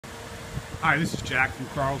Hi, this is Jack from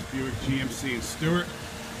Carl's Buick GMC in Stewart.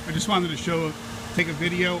 I just wanted to take a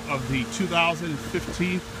video of the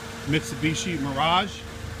 2015 Mitsubishi Mirage.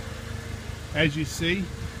 As you see,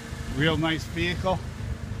 real nice vehicle.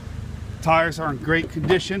 Tires are in great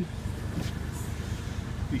condition.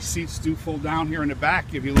 These seats do fold down here in the back,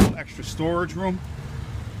 give you a little extra storage room.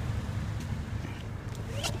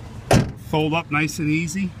 Fold up nice and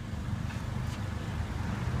easy.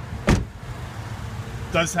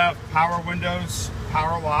 Does have power windows,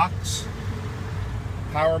 power locks,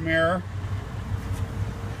 power mirror.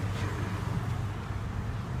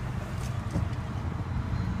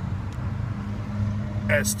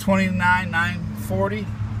 Has 29,940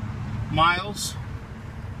 miles.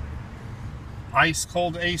 Ice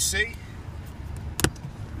cold AC.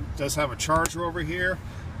 Does have a charger over here.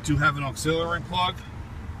 Do have an auxiliary plug.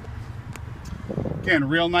 Again,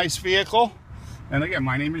 real nice vehicle. And again,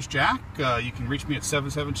 my name is Jack. You can reach me at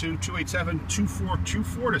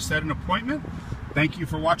 772-287-2424 to set an appointment. Thank you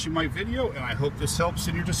for watching my video, and I hope this helps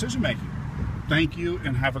in your decision making. Thank you,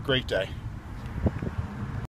 and have a great day.